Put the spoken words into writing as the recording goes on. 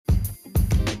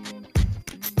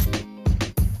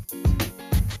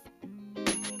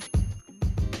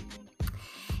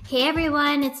Hey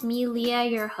everyone, it's me, Leah,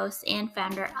 your host and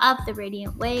founder of The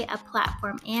Radiant Way, a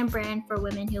platform and brand for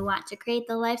women who want to create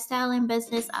the lifestyle and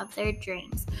business of their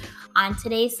dreams. On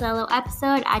today's solo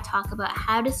episode, I talk about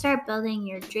how to start building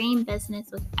your dream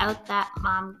business without that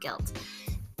mom guilt.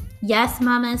 Yes,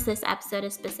 mamas, this episode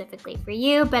is specifically for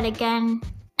you, but again,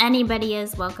 anybody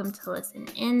is welcome to listen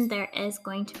in. There is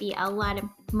going to be a lot of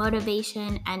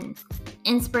motivation and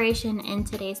inspiration in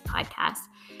today's podcast.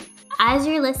 As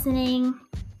you're listening,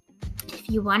 if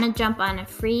you want to jump on a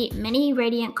free mini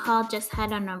Radiant call, just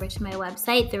head on over to my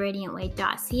website,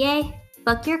 theradiantway.ca.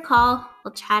 Book your call.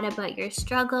 We'll chat about your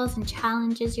struggles and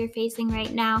challenges you're facing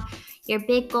right now, your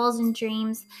big goals and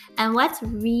dreams, and what's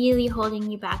really holding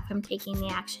you back from taking the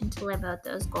action to live out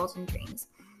those goals and dreams.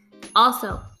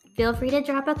 Also, feel free to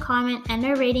drop a comment and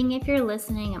a rating if you're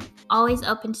listening. I'm always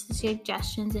open to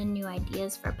suggestions and new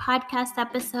ideas for podcast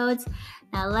episodes.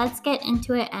 Now let's get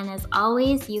into it. And as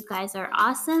always, you guys are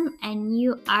awesome and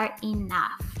you are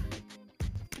enough.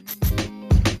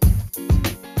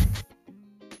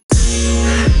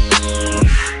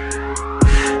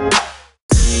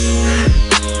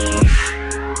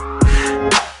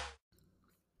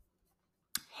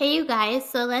 Hey you guys,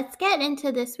 so let's get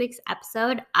into this week's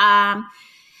episode.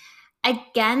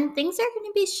 Again, things are going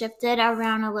to be shifted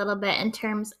around a little bit in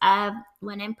terms of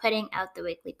when I'm putting out the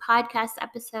weekly podcast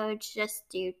episodes, just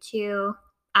due to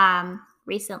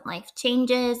recent life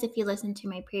changes. If you listen to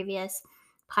my previous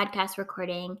podcast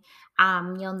recording,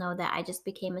 you'll know that I just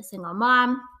became a single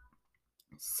mom.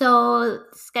 So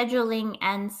scheduling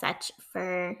and such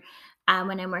for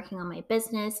when I'm working on my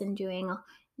business and doing,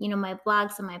 my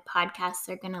blogs and my podcasts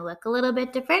are going to look a little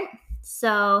bit different.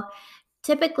 So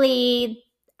typically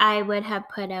I would have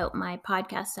put out my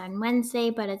podcast on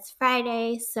Wednesday, but it's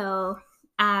Friday. So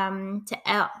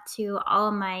to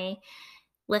all my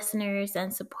listeners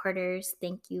and supporters,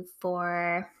 thank you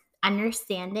for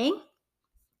understanding.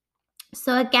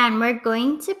 So again, I'm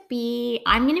going to be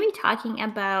talking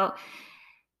about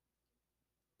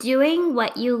doing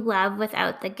what you love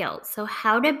without the guilt. So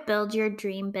how to build your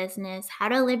dream business, how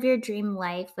to live your dream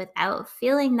life without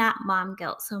feeling that mom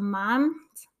guilt. So moms,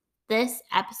 this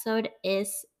episode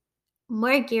is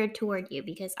more geared toward you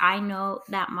because I know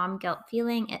that mom guilt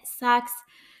feeling. It sucks.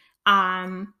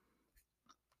 And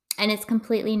it's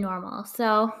completely normal.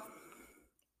 So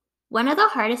one of the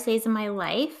hardest days of my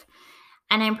life,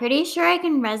 and I'm pretty sure I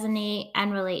can resonate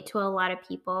and relate to a lot of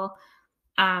people,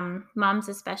 moms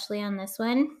especially on this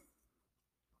one.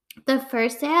 The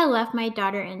first day I left my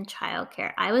daughter in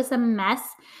childcare, I was a mess.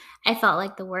 I felt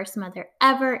like the worst mother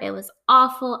ever. It was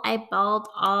awful. I bawled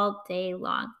all day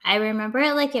long. I remember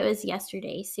it like it was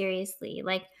yesterday, seriously.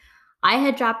 Like I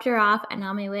had dropped her off, and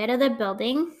on my way to the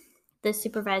building, the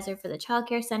supervisor for the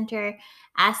childcare center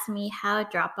asked me how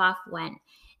drop-off went.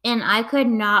 And I could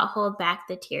not hold back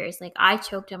the tears. Like I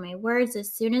choked on my words.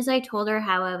 As soon as I told her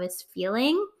how I was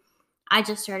feeling, I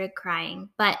just started crying.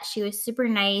 But she was super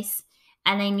nice.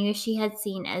 And I knew she had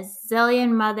seen a zillion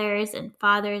mothers and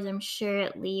fathers, I'm sure,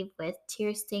 leave with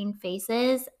tear-stained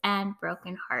faces and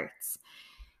broken hearts.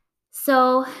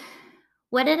 So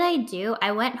what did I do?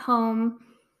 I went home,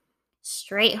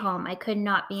 straight home. I could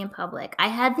not be in public. I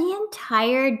had the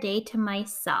entire day to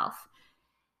myself.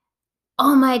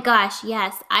 Oh my gosh,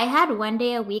 yes. I had one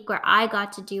day a week where I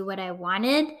got to do what I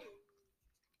wanted.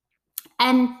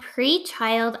 And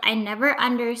pre-child, I never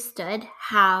understood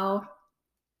how...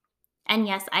 And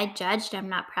yes, I judged. I'm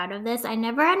not proud of this. I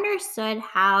never understood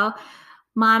how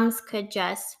moms could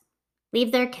just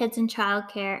leave their kids in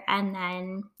childcare and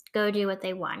then go do what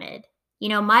they wanted.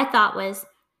 My thought was,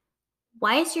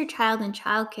 why is your child in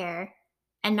childcare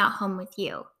and not home with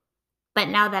you? But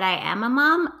now that I am a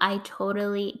mom, I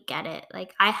totally get it.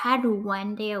 Like I had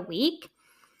one day a week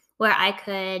where I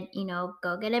could,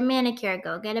 go get a manicure,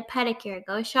 go get a pedicure,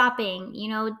 go shopping,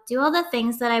 do all the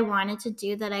things that I wanted to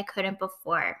do that I couldn't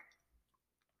before.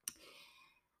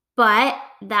 But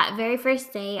that very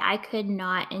first day, I could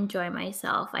not enjoy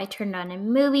myself. I turned on a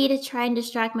movie to try and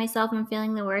distract myself from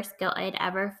feeling the worst guilt I'd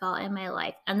ever felt in my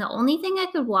life. And the only thing I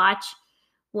could watch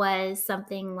was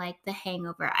something like The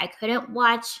Hangover. I couldn't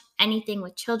watch anything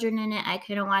with children in it. I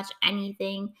couldn't watch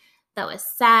anything that was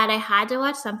sad. I had to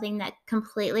watch something that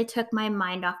completely took my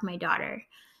mind off my daughter.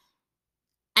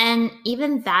 And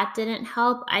even that didn't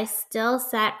help. I still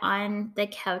sat on the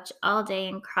couch all day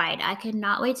and cried. I could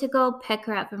not wait to go pick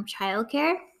her up from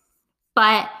childcare.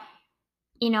 But,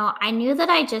 I knew that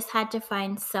I just had to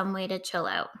find some way to chill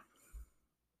out.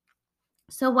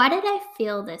 So why did I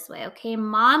feel this way? Okay,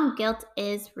 mom guilt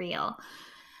is real.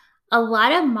 a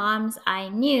lot of moms I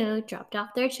knew dropped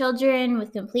off their children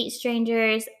with complete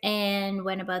strangers and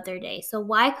went about their day. So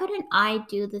why couldn't I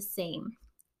do the same?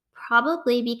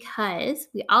 Probably because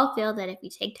we all feel that if we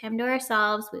take time to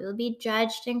ourselves, we will be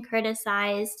judged and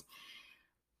criticized.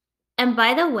 And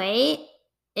by the way,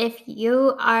 if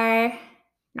you are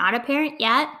not a parent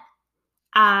yet,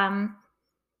 um,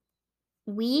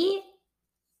 we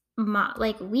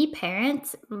we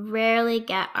parents rarely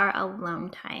get our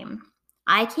alone time.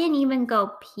 I can't even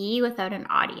go pee without an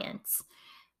audience.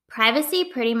 Privacy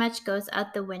pretty much goes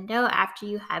out the window after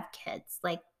you have kids.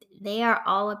 Like they are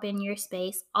all up in your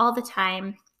space all the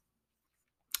time.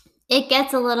 It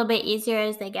gets a little bit easier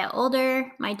as they get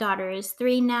older. My daughter is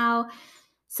 3 now,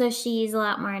 so she's a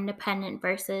lot more independent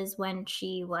versus when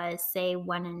she was, say,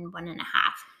 1 and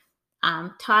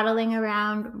 1.5. Toddling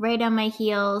around right on my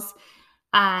heels.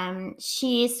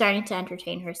 She's starting to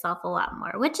entertain herself a lot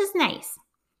more, which is nice.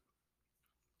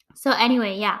 So,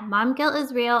 anyway, yeah, mom guilt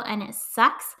is real and it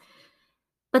sucks.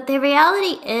 But the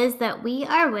reality is that we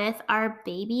are with our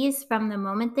babies from the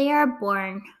moment they are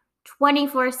born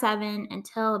 24/7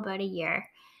 until about a year.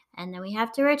 And then we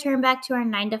have to return back to our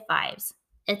 9 to 5s.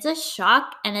 It's a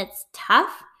shock and it's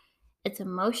tough. It's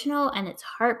emotional and it's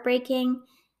heartbreaking.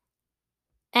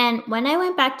 And when I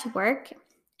went back to work,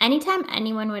 anytime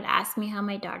anyone would ask me how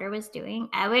my daughter was doing,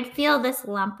 I would feel this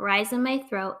lump rise in my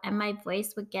throat and my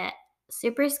voice would get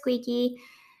super squeaky.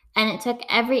 And it took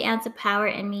every ounce of power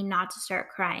in me not to start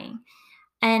crying.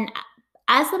 And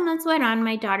as the months went on,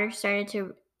 my daughter started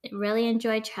to really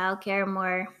enjoy childcare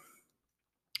more.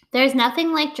 There's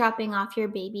nothing like dropping off your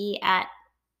baby at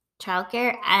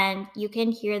childcare and you can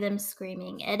hear them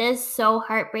screaming. It is so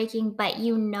heartbreaking, but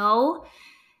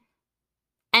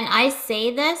and I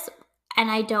say this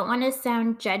and I don't want to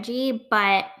sound judgy,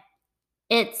 but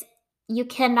it's you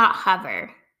cannot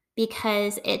hover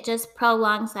because it just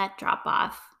prolongs that drop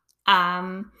off.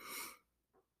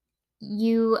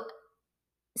 You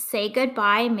say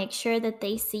goodbye, make sure that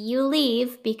they see you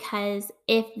leave because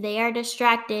if they are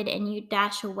distracted and you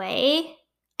dash away,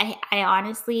 I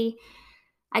honestly,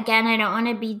 again, I don't want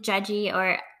to be judgy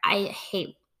or I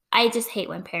just hate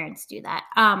when parents do that.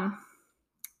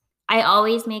 I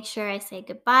always make sure I say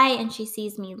goodbye and she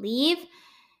sees me leave.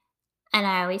 And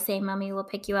I always say, Mommy will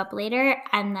pick you up later.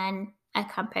 And then I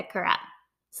come pick her up.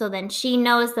 So then she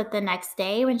knows that the next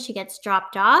day when she gets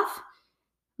dropped off,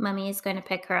 Mommy is going to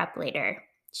pick her up later.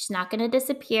 She's not going to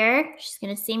disappear. She's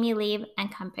going to see me leave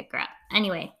and come pick her up.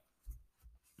 Anyway,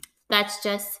 that's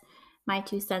just my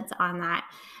 2 cents on that.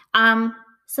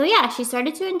 So yeah, she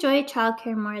started to enjoy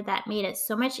childcare more. That made it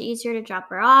so much easier to drop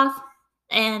her off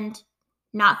and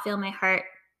not feel my heart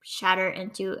shatter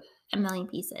into a million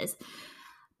pieces.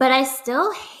 But I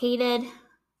still hated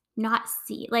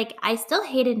I still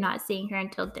hated not seeing her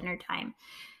until dinner time.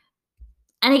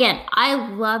 And again, I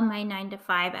love my 9 to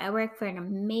 5. I work for an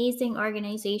amazing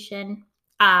organization.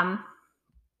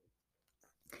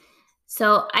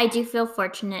 So I do feel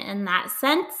fortunate in that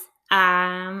sense.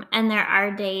 And there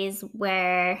are days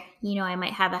where, I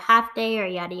might have a half day or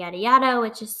yada, yada, yada,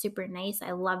 which is super nice.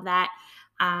 I love that.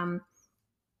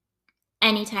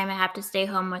 Anytime I have to stay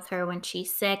home with her when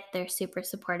she's sick, they're super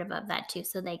supportive of that too.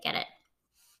 So they get it.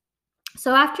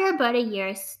 So after about a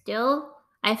year,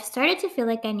 I've started to feel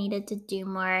like I needed to do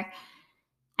more.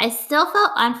 I still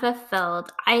felt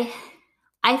unfulfilled. I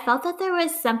felt that there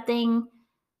was something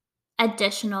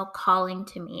additional calling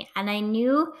to me, and I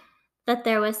knew that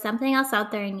there was something else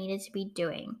out there I needed to be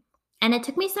doing. And it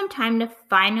took me some time to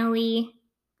finally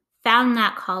found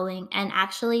that calling and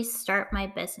actually start my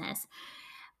business.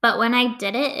 But when I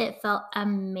did it, it felt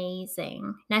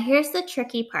amazing. Now here's the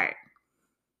tricky part.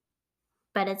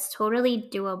 But it's totally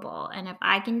doable. And if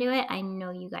I can do it, I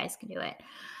know you guys can do it.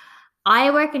 I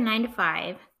work a 9 to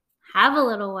 5, have a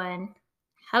little one,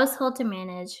 household to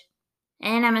manage,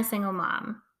 and I'm a single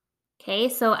mom. Okay,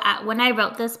 so when I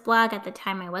wrote this blog at the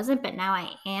time I wasn't, but now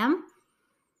I am.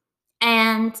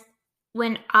 And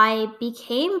before I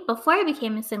became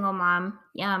a single mom,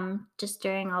 just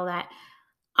during all that,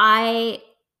 I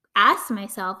asked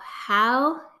myself,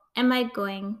 how am I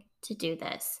going to do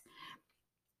this?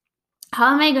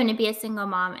 How am I going to be a single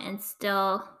mom and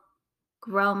still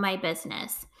grow my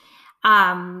business?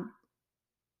 Should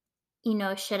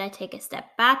I take a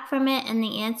step back from it? And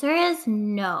the answer is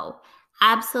no,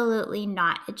 absolutely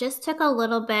not. It just took a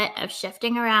little bit of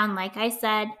shifting around, like I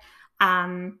said.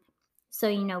 So,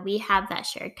 we have that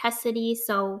shared custody.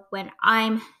 So when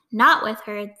I'm not with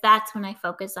her, that's when I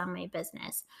focus on my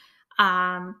business.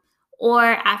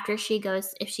 Or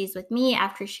if she's with me,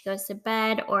 after she goes to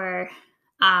bed, or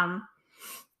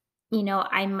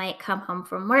I might come home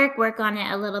from work on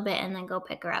it a little bit, and then go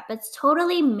pick her up. It's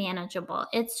totally manageable.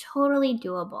 It's totally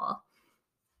doable.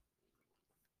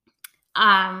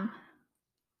 Um,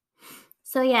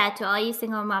 so yeah, to all you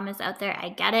single mamas out there, I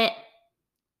get it.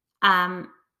 Um,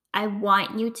 I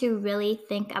want you to really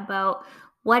think about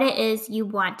what it is you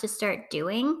want to start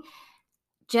doing.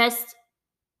 Just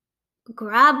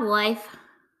grab life,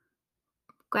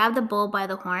 grab the bull by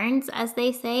the horns, as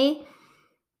they say,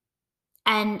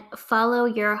 and follow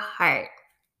your heart.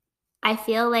 I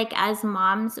feel like as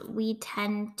moms, we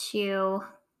tend to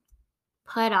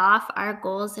put off our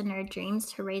goals and our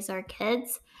dreams to raise our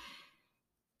kids.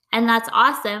 And that's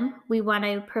awesome. We want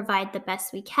to provide the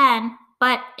best we can.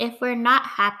 But if we're not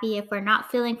happy, if we're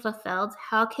not feeling fulfilled,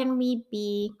 how can we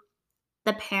be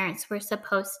the parents we're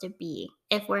supposed to be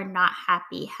if we're not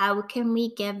happy? How can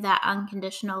we give that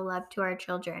unconditional love to our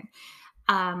children?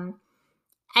 Um,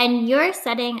 and you're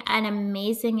setting an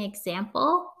amazing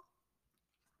example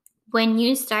when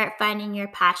you start finding your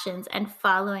passions and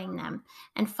following them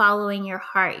and following your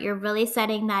heart. You're really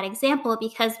setting that example,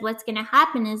 because what's going to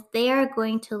happen is they are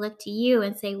going to look to you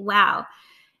and say, wow,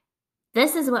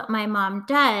 this is what my mom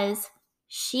does.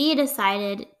 She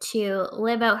decided to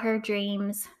live out her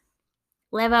dreams,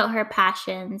 live out her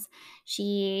passions.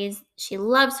 She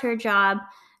loves her job.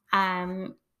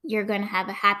 You're going to have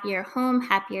a happier home,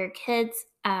 happier kids.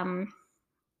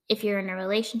 If you're in a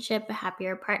relationship, a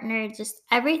happier partner, just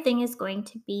everything is going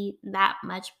to be that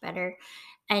much better.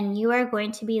 And you are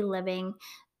going to be living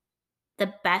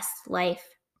the best life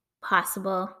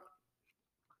possible,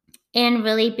 and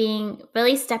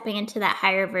really stepping into that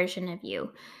higher version of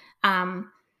you.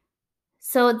 Um,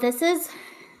 so this is,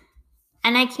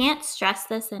 and I can't stress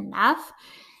this enough.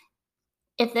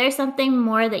 If there's something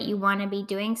more that you want to be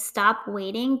doing, stop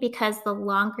waiting, because the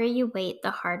longer you wait,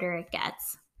 the harder it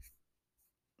gets.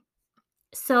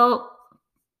 So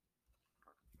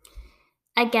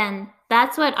again,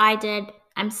 that's what I did.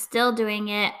 I'm still doing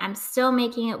it. I'm still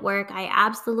making it work. I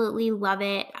absolutely love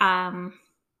it.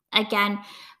 Again,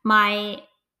 my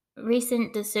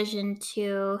recent decision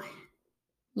to,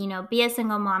 be a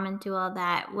single mom and do all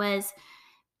that was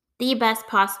the best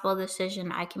possible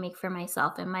decision I can make for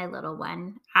myself and my little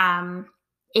one.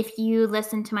 If you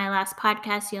listen to my last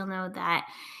podcast, you'll know that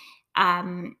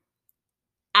um,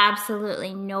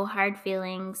 absolutely no hard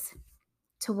feelings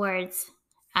towards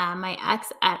my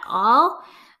ex at all.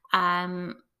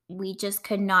 Um, we just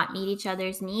could not meet each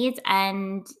other's needs.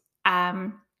 And,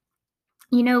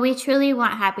 we truly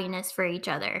want happiness for each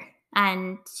other,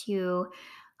 and to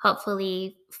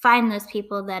hopefully find those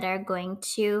people that are going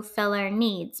to fill our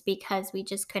needs, because we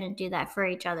just couldn't do that for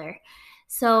each other.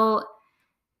 So,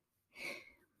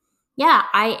 yeah,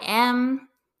 I am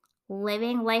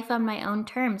living life on my own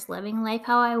terms, living life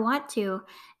how I want to.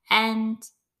 And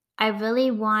I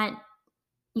really want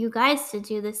you guys to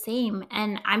do the same.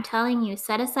 And I'm telling you,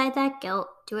 set aside that guilt,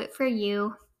 do it for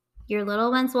you. Your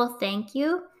little ones will thank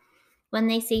you when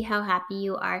they see how happy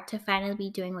you are to finally be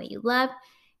doing what you love.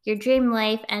 Your dream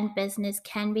life and business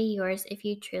can be yours if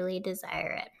you truly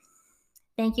desire it.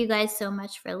 Thank you guys so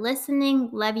much for listening.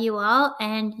 Love you all,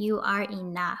 and you are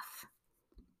enough.